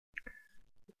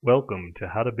Welcome to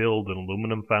How to Build an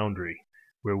Aluminum Foundry,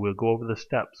 where we'll go over the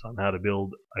steps on how to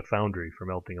build a foundry for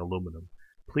melting aluminum.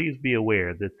 Please be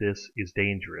aware that this is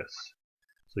dangerous,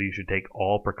 so you should take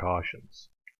all precautions.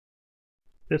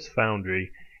 This foundry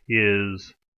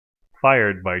is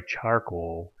fired by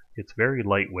charcoal. It's very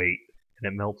lightweight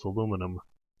and it melts aluminum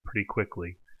pretty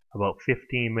quickly, about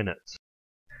 15 minutes.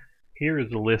 Here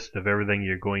is a list of everything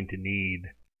you're going to need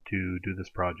to do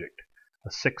this project. A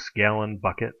 6-gallon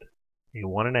bucket, a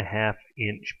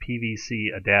 1.5-inch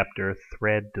PVC adapter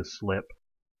thread to slip,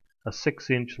 a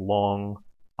 6-inch long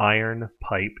iron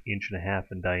pipe 1.5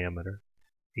 in diameter,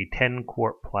 a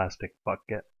 10-quart plastic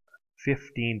bucket,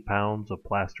 15 pounds of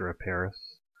plaster of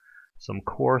Paris, some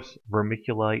coarse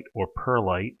vermiculite or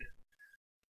perlite,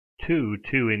 2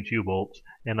 2-inch U-bolts,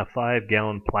 and a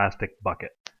 5-gallon plastic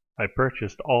bucket. I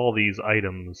purchased all these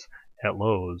items at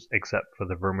Lowe's except for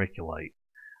the vermiculite.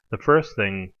 The first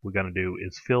thing we're going to do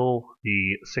is fill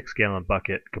the 6-gallon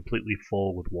bucket completely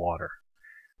full with water.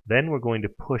 Then we're going to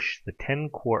push the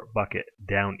 10-quart bucket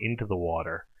down into the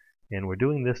water, and we're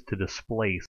doing this to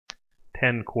displace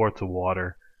 10 quarts of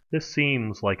water. This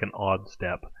seems like an odd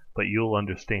step, but you'll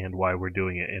understand why we're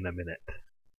doing it in a minute.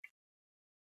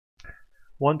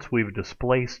 Once we've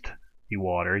displaced the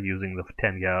water using the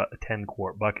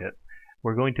 10-quart bucket,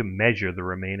 we're going to measure the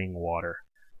remaining water.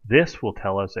 This will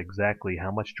tell us exactly how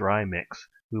much dry mix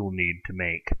we will need to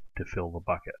make to fill the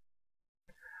bucket.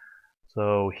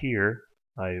 So here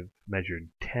I've measured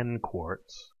 10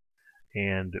 quarts,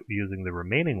 and using the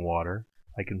remaining water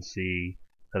I can see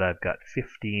that I've got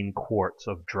 15 quarts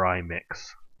of dry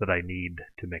mix that I need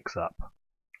to mix up.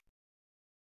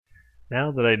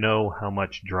 Now that I know how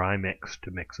much dry mix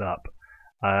to mix up,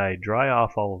 I dry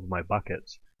off all of my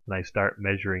buckets and I start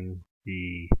measuring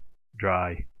the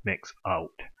dry mix out.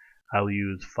 I'll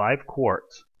use 5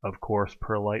 quarts of coarse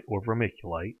perlite or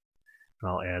vermiculite,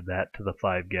 and I'll add that to the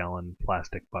 5-gallon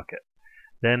plastic bucket.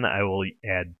 Then I will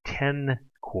add 10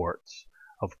 quarts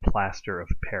of plaster of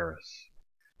Paris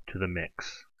to the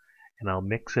mix, and I'll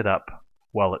mix it up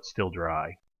while it's still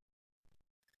dry.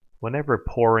 Whenever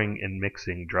pouring and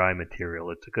mixing dry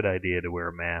material, it's a good idea to wear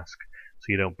a mask so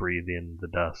you don't breathe in the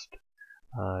dust.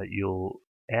 You'll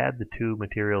add the two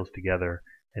materials together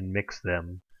and mix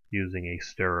them using a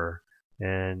stirrer,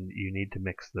 and you need to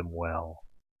mix them well.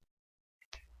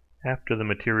 After the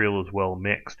material is well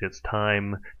mixed, it's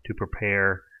time to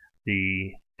prepare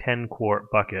the 10-quart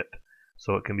bucket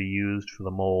so it can be used for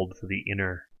the mold for the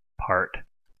inner part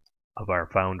of our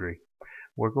foundry.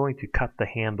 We're going to cut the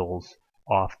handles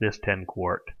off this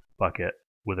 10-quart bucket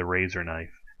with a razor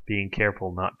knife, being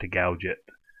careful not to gouge it.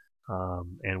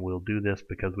 And we'll do this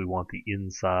because we want the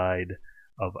inside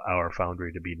of our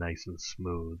foundry to be nice and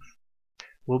smooth.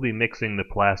 We'll be mixing the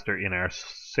plaster in our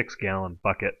 6-gallon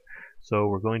bucket, so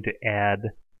we're going to add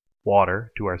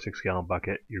water to our 6-gallon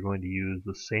bucket. You're going to use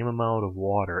the same amount of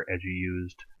water as you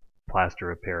used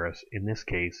plaster of Paris. In this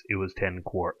case, it was 10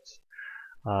 quarts.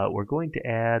 We're going to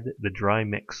add the dry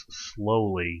mix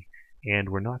slowly, and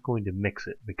we're not going to mix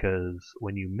it because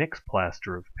when you mix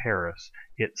plaster of Paris,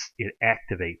 it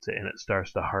activates it and it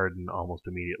starts to harden almost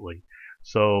immediately.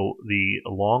 So the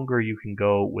longer you can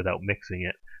go without mixing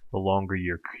it, the longer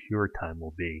your cure time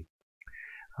will be.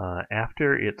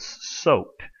 After it's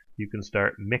soaked, you can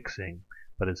start mixing,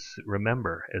 but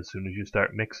remember, as soon as you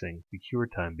start mixing, the cure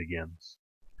time begins.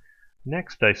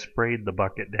 Next, I sprayed the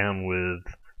bucket down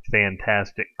with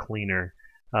Fantastic Cleaner,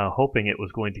 hoping it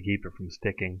was going to keep it from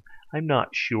sticking. I'm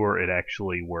not sure it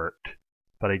actually worked,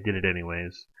 but I did it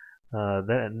anyways.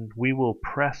 Then we will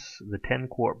press the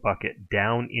 10-quart bucket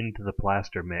down into the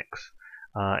plaster mix,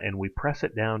 and we press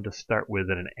it down to start with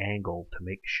at an angle to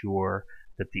make sure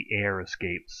that the air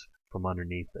escapes from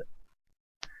underneath it.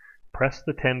 Press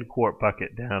the 10-quart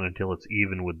bucket down until it's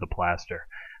even with the plaster.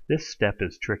 This step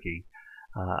is tricky.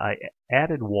 I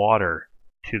added water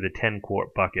to the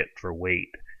 10-quart bucket for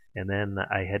weight, and then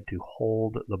I had to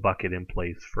hold the bucket in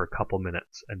place for a couple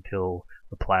minutes until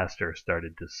the plaster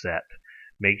started to set.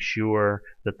 Make sure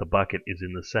that the bucket is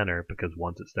in the center, because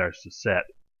once it starts to set,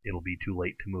 it'll be too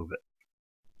late to move it.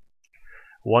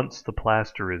 Once the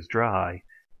plaster is dry,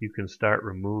 you can start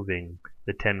removing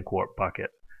the 10-quart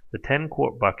bucket. The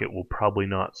 10-quart bucket will probably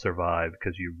not survive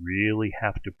because you really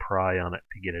have to pry on it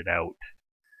to get it out.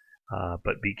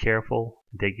 But be careful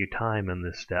and take your time in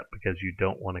this step because you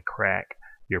don't want to crack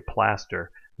your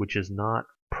plaster, which is not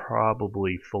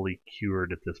probably fully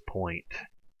cured at this point.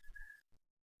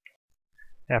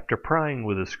 After prying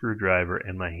with a screwdriver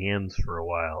and my hands for a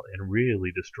while and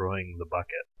really destroying the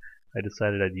bucket, I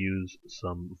decided I'd use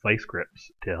some vice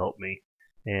grips to help me,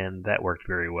 and that worked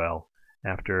very well.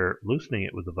 After loosening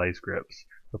it with the vice grips,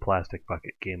 the plastic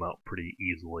bucket came out pretty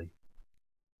easily.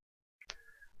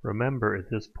 Remember, at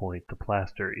this point the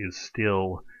plaster is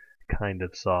still kind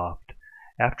of soft.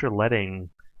 After letting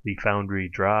the foundry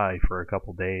dry for a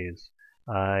couple days,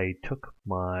 I took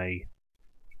my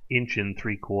 1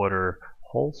 3/4"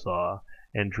 hole saw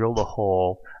and drilled a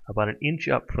hole about 1 inch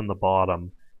up from the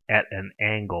bottom at an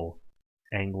angle,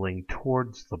 angling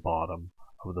towards the bottom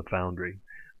of the foundry.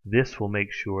 This will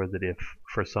make sure that if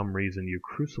for some reason your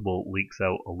crucible leaks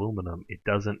out aluminum, it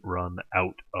doesn't run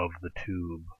out of the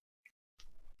tube.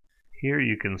 Here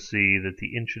you can see that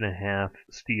the 1.5"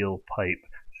 steel pipe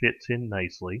fits in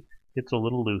nicely. It's a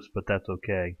little loose, but that's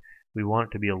okay. We want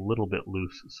it to be a little bit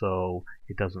loose so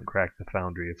it doesn't crack the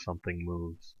foundry if something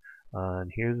moves.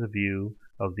 And here's a view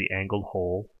of the angled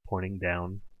hole pointing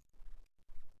down.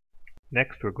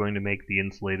 Next, we're going to make the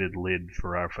insulated lid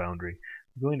for our foundry.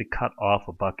 We're going to cut off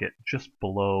a bucket just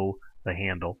below the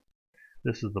handle.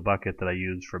 This is the bucket that I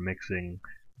used for mixing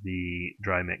the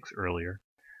dry mix earlier.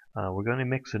 We're going to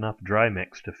mix enough dry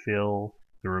mix to fill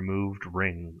the removed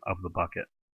ring of the bucket.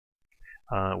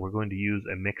 We're going to use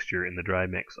a mixture in the dry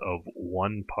mix of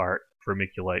 1 part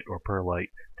vermiculite or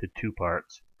perlite to 2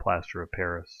 parts plaster of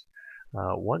Paris.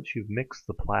 Once you've mixed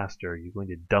the plaster, you're going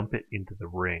to dump it into the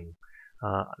ring.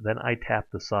 Then I tap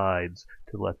the sides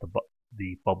to let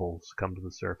the bubbles come to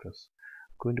the surface.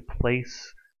 I'm going to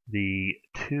place the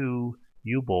 2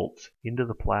 U-bolts into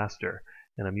the plaster,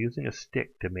 and I'm using a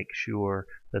stick to make sure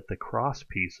that the cross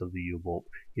piece of the U-bolt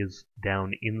is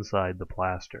down inside the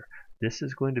plaster. This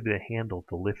is going to be a handle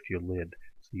to lift your lid,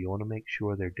 so you want to make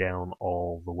sure they're down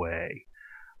all the way.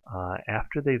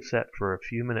 After they've set for a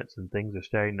few minutes and things are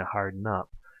starting to harden up,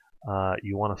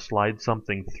 you want to slide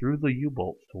something through the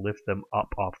U-bolts to lift them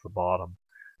up off the bottom.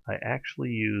 I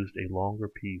actually used a longer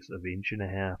piece of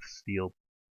 1.5" steel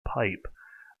pipe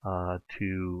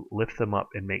to lift them up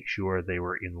and make sure they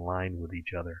were in line with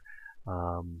each other.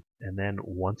 And then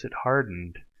once it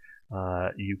hardened,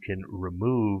 you can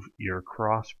remove your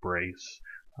cross brace.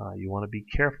 You want to be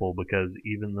careful because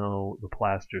even though the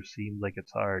plaster seems like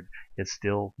it's hard, it's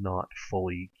still not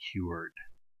fully cured.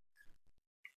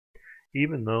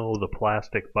 Even though the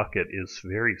plastic bucket is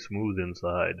very smooth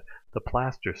inside, the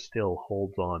plaster still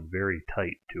holds on very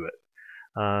tight to it.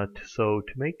 So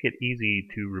to make it easy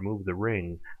to remove the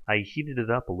ring, I heated it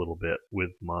up a little bit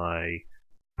with my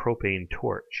propane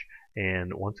torch,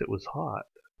 and once it was hot,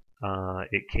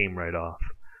 it came right off.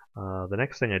 The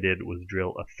next thing I did was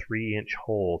drill a 3-inch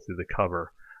hole through the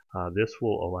cover. This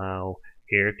will allow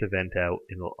air to vent out,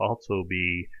 and will also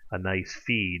be a nice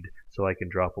feed so I can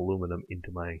drop aluminum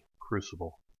into my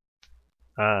crucible.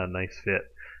 Nice fit.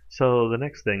 So the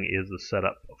next thing is the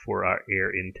setup for our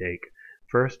air intake.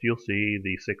 First you'll see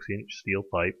the 6-inch steel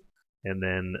pipe, and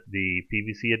then the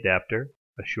PVC adapter,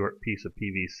 a short piece of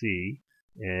PVC,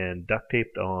 and duct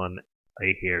taped on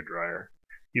a hair dryer.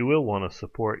 You will want to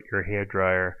support your hair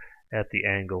dryer at the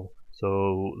angle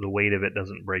so the weight of it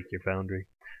doesn't break your foundry.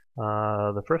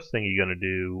 The first thing you're going to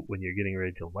do when you're getting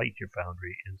ready to light your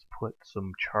foundry is put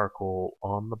some charcoal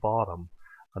on the bottom,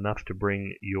 enough to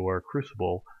bring your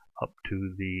crucible up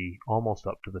to almost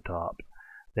up to the top.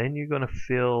 Then you're going to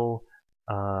fill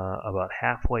about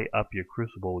halfway up your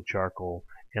crucible with charcoal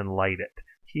and light it.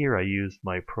 Here I used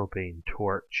my propane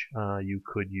torch. You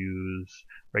could use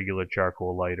regular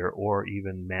charcoal lighter or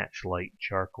even matchlight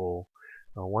charcoal.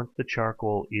 Once the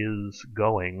charcoal is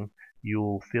going,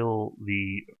 you'll fill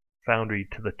the foundry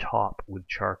to the top with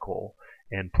charcoal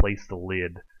and place the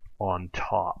lid on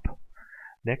top.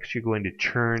 Next you're going to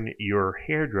turn your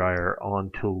hair dryer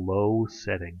onto low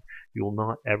setting. You will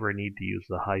not ever need to use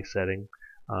the high setting.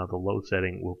 The low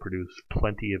setting will produce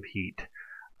plenty of heat.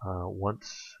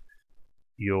 Once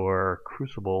your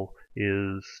crucible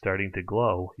is starting to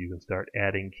glow, you can start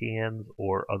adding cans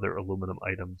or other aluminum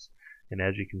items, and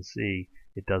as you can see,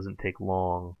 it doesn't take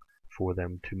long for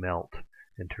them to melt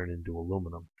and turn into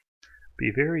aluminum.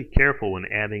 Be very careful when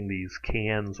adding these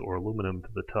cans or aluminum to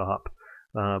the top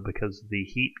because the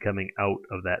heat coming out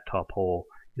of that top hole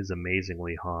is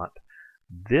amazingly hot.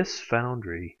 This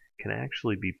foundry can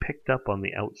actually be picked up on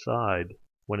the outside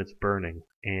when it's burning,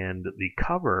 and the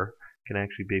cover can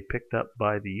actually be picked up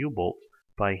by the U-bolt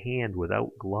by hand without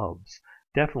gloves.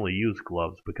 Definitely use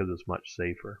gloves because it's much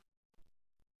safer.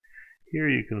 Here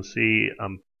you can see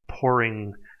I'm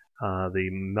pouring the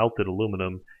melted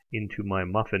aluminum into my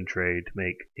muffin tray to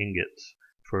make ingots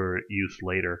for use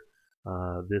later.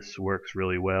 This works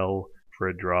really well for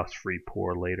a dross-free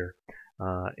pour later.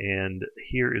 And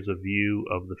here is a view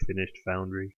of the finished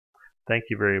foundry. Thank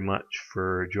you very much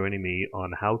for joining me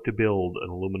on how to build an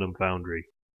aluminum foundry.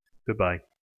 Goodbye.